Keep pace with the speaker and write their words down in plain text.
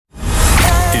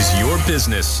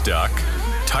business stuck?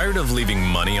 Tired of leaving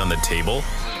money on the table?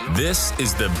 This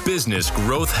is the Business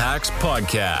Growth Hacks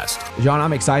Podcast. John,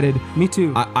 I'm excited. Me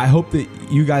too. I hope that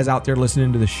you guys out there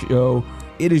listening to the show,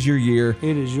 it is your year.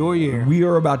 It is your year. We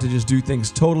are about to just do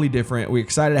things totally different. We're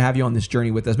excited to have you on this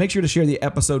journey with us. Make sure to share the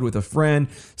episode with a friend.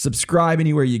 Subscribe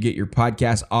anywhere you get your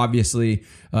podcast. Obviously,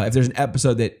 if there's an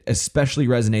episode that especially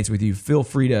resonates with you, feel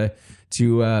free to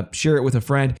share it with a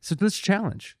friend. So this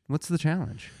challenge, what's the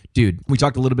challenge? Dude, we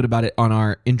talked a little bit about it on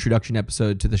our introduction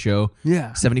episode to the show.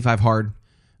 Yeah. 75 Hard,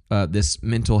 this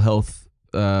mental health,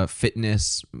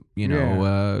 fitness,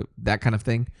 that kind of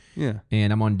thing. Yeah.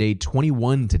 And I'm on day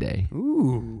 21 today.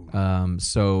 Ooh.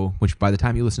 So, which by the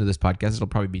time you listen to this podcast, it'll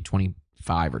probably be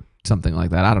 25 or something like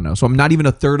that. I don't know. So I'm not even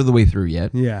a third of the way through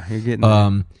yet. Yeah, you're getting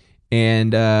there.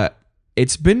 And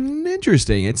it's been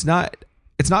interesting. It's not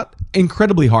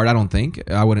incredibly hard, I don't think.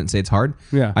 I wouldn't say it's hard.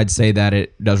 Yeah. I'd say that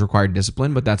it does require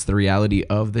discipline, but that's the reality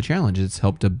of the challenge. It's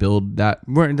helped to build that.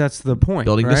 That's the point.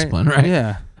 Building right? discipline, right?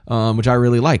 Yeah. Which I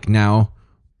really like. Now,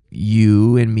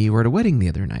 you and me were at a wedding the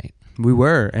other night. We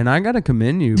were, and I got to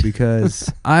commend you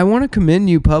because I want to commend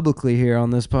you publicly here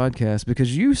on this podcast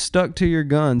because you stuck to your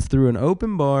guns through an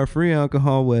open bar, free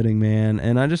alcohol wedding, man.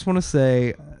 And I just want to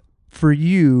say, for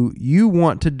you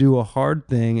want to do a hard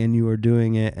thing and you are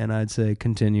doing it, and I'd say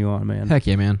continue on, man. Heck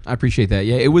yeah, man. I appreciate that.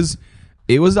 Yeah, it was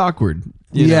awkward.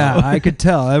 Yeah, I could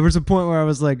tell. There was a point where I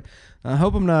was like, I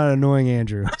hope I'm not annoying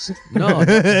Andrew. No,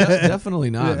 definitely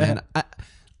not, man.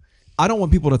 I don't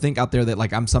want people to think out there that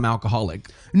like I'm some alcoholic.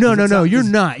 No, you're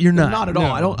not. You're not. Not at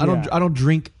all. I don't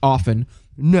drink often.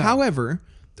 No. However,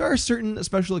 there are certain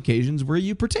special occasions where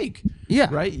you partake. Yeah.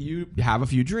 Right? You have a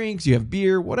few drinks, you have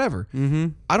beer, whatever. Mm-hmm.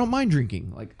 I don't mind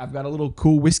drinking. Like I've got a little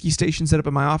cool whiskey station set up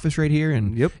in my office right here,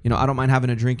 and I don't mind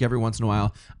having a drink every once in a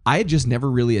while. I had just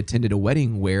never really attended a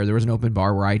wedding where there was an open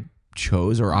bar where I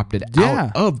chose or opted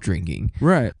out of drinking.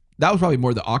 Right. That was probably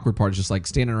more the awkward part, is just like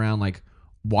standing around like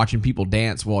watching people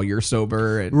dance while you're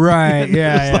sober. And, right.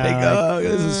 Yeah. Like,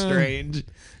 this is strange.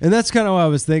 And that's kind of what I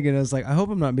was thinking. I was like, I hope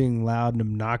I'm not being loud and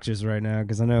obnoxious right now,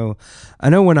 because I know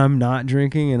when I'm not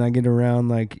drinking and I get around,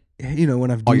 like, when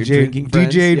I've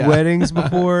DJ'd weddings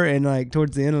before, and like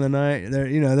towards the end of the night,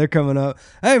 they're coming up,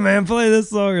 hey man, play this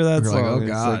song or that song. Like,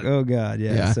 it's like, oh god,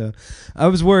 yeah. So I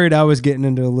was worried I was getting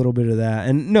into a little bit of that,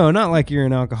 and no, not like you're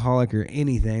an alcoholic or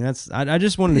anything. I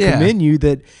just wanted to commend you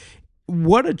that.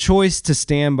 What a choice to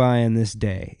stand by in this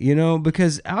day,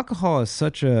 because alcohol is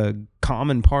such a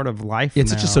common part of life.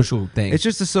 It's such a social thing. It's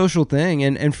just a social thing.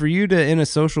 And for you to, in a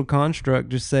social construct,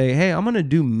 just say, hey, I'm going to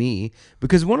do me.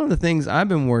 Because one of the things I've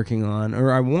been working on,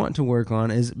 or I want to work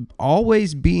on, is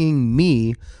always being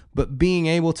me, but being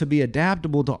able to be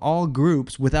adaptable to all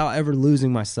groups without ever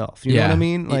losing myself. You know what I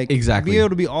mean? Like, exactly. Be able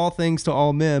to be all things to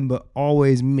all men, but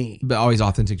always me. But always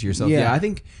authentic to yourself. Yeah, I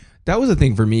think that was the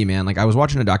thing for me, man. Like I was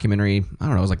watching a documentary, I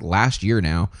don't know, it was like last year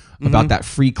now, about that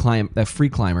free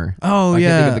climber. Oh, I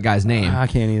can't think of the guy's name. I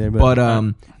can't either. But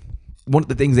one of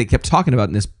the things they kept talking about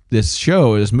in this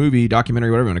show, this movie, documentary,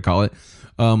 whatever you want to call it,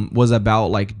 was about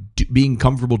like being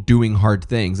comfortable doing hard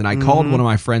things. And I called one of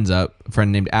my friends up, a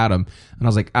friend named Adam, and I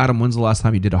was like, Adam, when's the last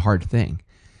time you did a hard thing?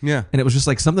 Yeah. And it was just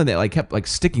like something that like kept like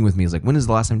sticking with me. It's like, when is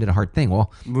the last time you did a hard thing?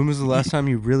 Well, when was the last time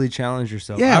you really challenged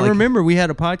yourself? Yeah, I remember we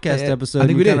had a podcast episode. I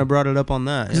think we kind of brought it up on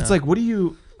that. Yeah. It's like, what do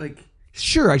you like?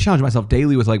 Sure, I challenge myself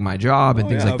daily with like my job and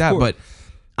things like that, but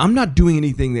I'm not doing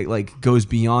anything that like goes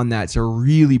beyond that to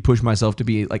really push myself to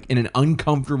be like in an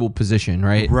uncomfortable position,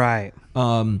 right? Right.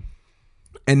 And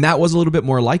that was a little bit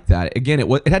more like that. Again,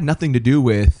 it had nothing to do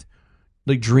with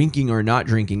like drinking or not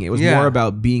drinking. It was more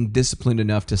about being disciplined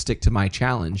enough to stick to my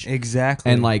challenge.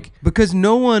 Exactly. And like, because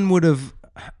no one would have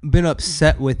been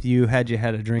upset with you had you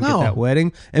had a drink at that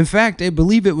wedding. In fact, I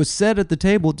believe it was said at the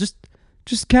table, just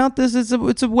count this.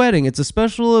 It's a wedding. It's a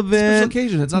special event. Special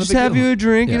occasion. It's not just a big have deal. You a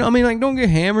drink. Yeah. I mean, like, don't get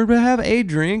hammered, but have a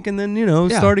drink, and then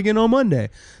start again on Monday.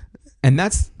 And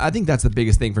I think that's the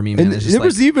biggest thing for me, man. And there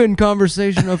was even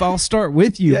conversation of I'll start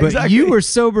with you, but exactly. you were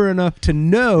sober enough to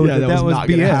know that was not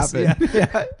BS.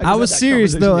 Yeah. I was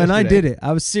serious though, and I did it.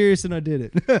 I was serious and I did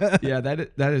it. Yeah,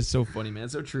 that is so funny, man.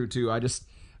 It's so true too.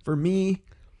 For me,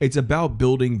 it's about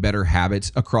building better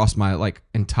habits across my like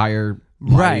entire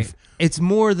life. Right. It's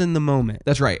more than the moment.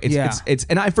 That's right.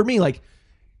 For me, like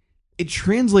it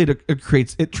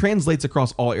translates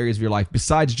across all areas of your life.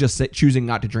 Besides just choosing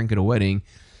not to drink at a wedding,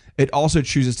 it also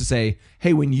chooses to say,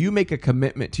 hey, when you make a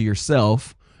commitment to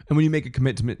yourself and when you make a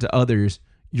commitment to others,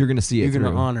 you're going to see it through. You're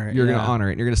going to honor it. You're going to honor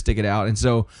it. And you're going to stick it out. And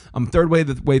so I'm third way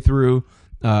through.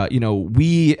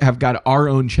 We have got our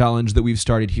own challenge that we've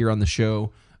started here on the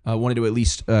show. Wanted to at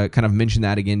least kind of mention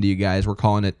that again to you guys. We're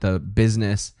calling it the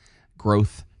Business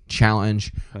Growth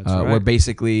challenge, right. where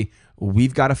basically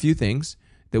we've got a few things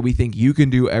that we think you can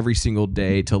do every single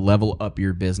day to level up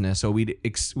your business. So I'd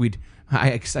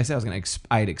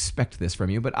expect this from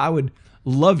you, but I would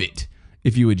love it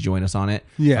if you would join us on it.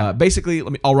 Yeah. Basically,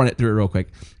 I'll run it through real quick.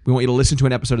 We want you to listen to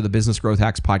an episode of the Business Growth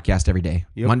Hacks podcast every day,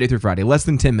 Monday through Friday, less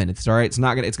than 10 minutes. All right. It's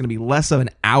going to be less of an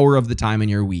hour of the time in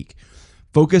your week.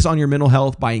 Focus on your mental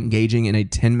health by engaging in a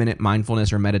 10-minute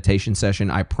mindfulness or meditation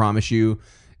session. I promise you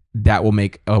that will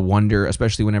make a wonder,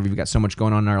 especially whenever you've got so much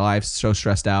going on in our lives, so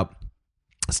stressed out.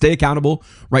 Stay accountable.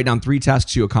 Write down 3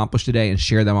 tasks you accomplished today and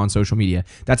share them on social media.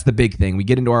 That's the big thing. We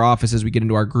get into our offices, we get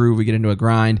into our groove, we get into a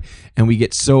grind, and we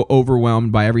get so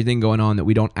overwhelmed by everything going on that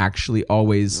we don't actually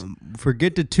always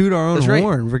forget to toot our own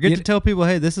horn. Forget to tell people,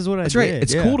 hey, this is what I did. That's right.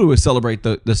 It's cool to celebrate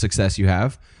the success you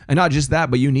have. And not just that,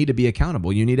 but you need to be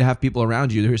accountable. You need to have people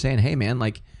around you that are saying, hey, man,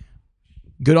 like,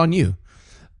 good on you.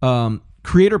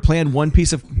 Create or plan one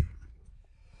piece of...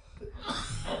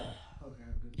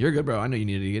 You're good, bro. I know you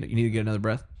need to get another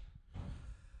breath.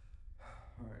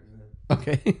 All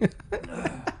right, good. Okay.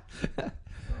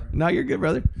 No, you're good,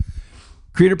 brother.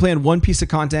 Create or plan one piece of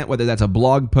content, whether that's a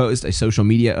blog post, a social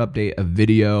media update, a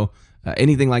video,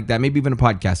 anything like that, maybe even a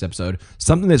podcast episode,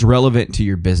 something that's relevant to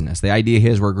your business. The idea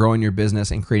here is we're growing your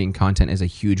business, and creating content is a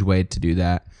huge way to do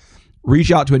that.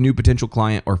 Reach out to a new potential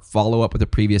client or follow up with a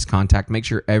previous contact. Make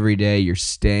sure every day you're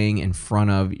staying in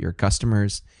front of your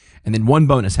customers. And then one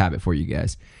bonus habit for you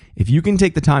guys. If you can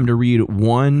take the time to read,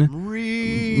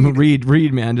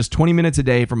 man, just 20 minutes a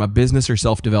day from a business or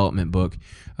self-development book,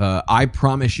 I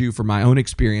promise you from my own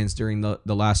experience during the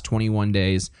last 21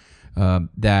 days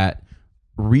that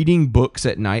reading books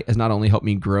at night has not only helped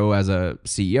me grow as a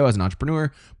CEO, as an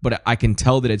entrepreneur, but I can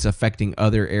tell that it's affecting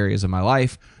other areas of my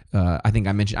life. I think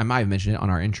I might have mentioned it on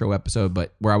our intro episode,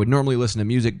 but where I would normally listen to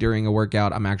music during a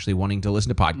workout, I'm actually wanting to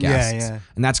listen to podcasts. Yeah.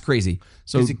 And that's crazy.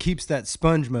 So it keeps that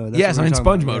sponge mode. Yes, I'm in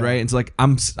sponge mode, right? It's like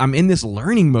I'm in this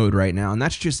learning mode right now, and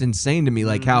that's just insane to me.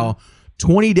 Like how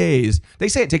 20 days, they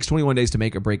say it takes 21 days to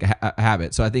make or break a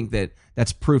habit. So I think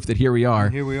that's proof that here we are.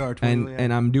 Here we are.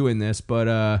 And I'm doing this,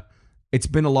 but it's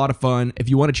been a lot of fun. If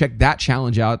you want to check that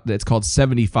challenge out, that's called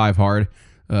 75 Hard.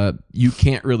 You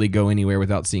can't really go anywhere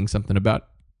without seeing something about it.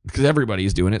 Because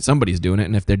everybody's doing it. Somebody's doing it.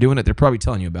 And if they're doing it, they're probably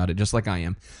telling you about it, just like I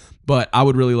am. But I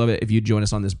would really love it if you join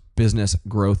us on this business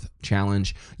growth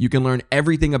challenge. You can learn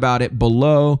everything about it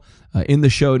below in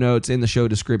the show notes, in the show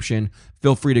description.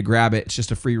 Feel free to grab it. It's just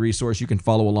a free resource. You can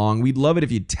follow along. We'd love it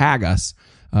if you tag us,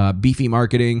 Beefy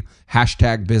Marketing,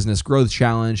 #business growth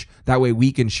challenge. That way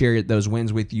we can share those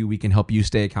wins with you. We can help you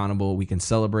stay accountable. We can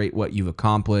celebrate what you've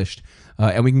accomplished.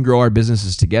 And we can grow our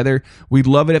businesses together. We'd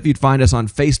love it if you'd find us on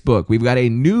Facebook. We've got a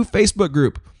new Facebook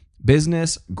group,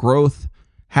 Business Growth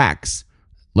Hacks.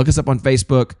 Look us up on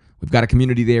Facebook. We've got a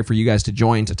community there for you guys to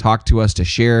join, to talk to us, to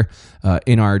share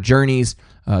in our journeys,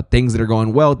 things that are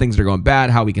going well, things that are going bad,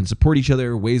 how we can support each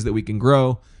other, ways that we can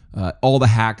grow, all the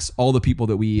hacks, all the people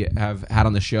that we have had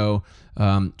on the show,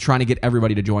 trying to get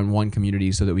everybody to join one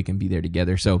community so that we can be there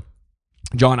together. So,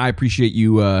 John, I appreciate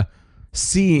you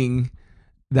seeing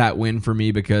that win for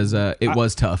me because it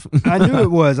was tough. I knew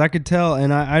it was. I could tell.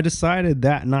 And I decided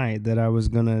that night that I was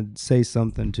going to say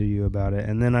something to you about it.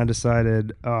 And then I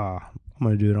decided, I'm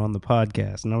going to do it on the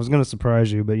podcast. And I was going to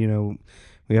surprise you, but,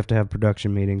 we have to have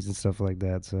production meetings and stuff like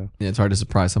that. So yeah, it's hard to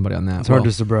surprise somebody on that. It's hard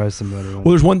to surprise somebody. Well,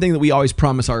 there's one thing that we always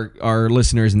promise our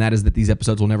listeners, and that is that these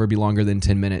episodes will never be longer than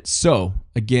 10 minutes. So,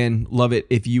 again, love it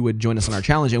if you would join us on our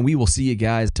challenge, and we will see you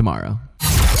guys tomorrow.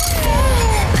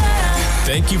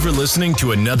 Thank you for listening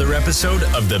to another episode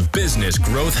of the Business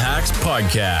Growth Hacks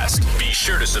Podcast. Be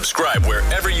sure to subscribe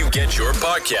wherever you get your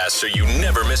podcasts so you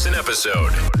never miss an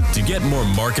episode. To get more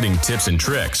marketing tips and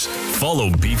tricks, follow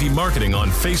Beefy Marketing on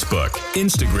Facebook,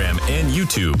 Instagram, and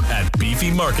YouTube at Beefy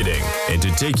Marketing. And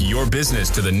to take your business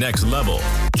to the next level,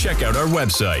 check out our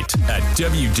website at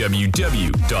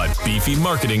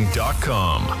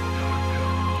www.beefymarketing.com.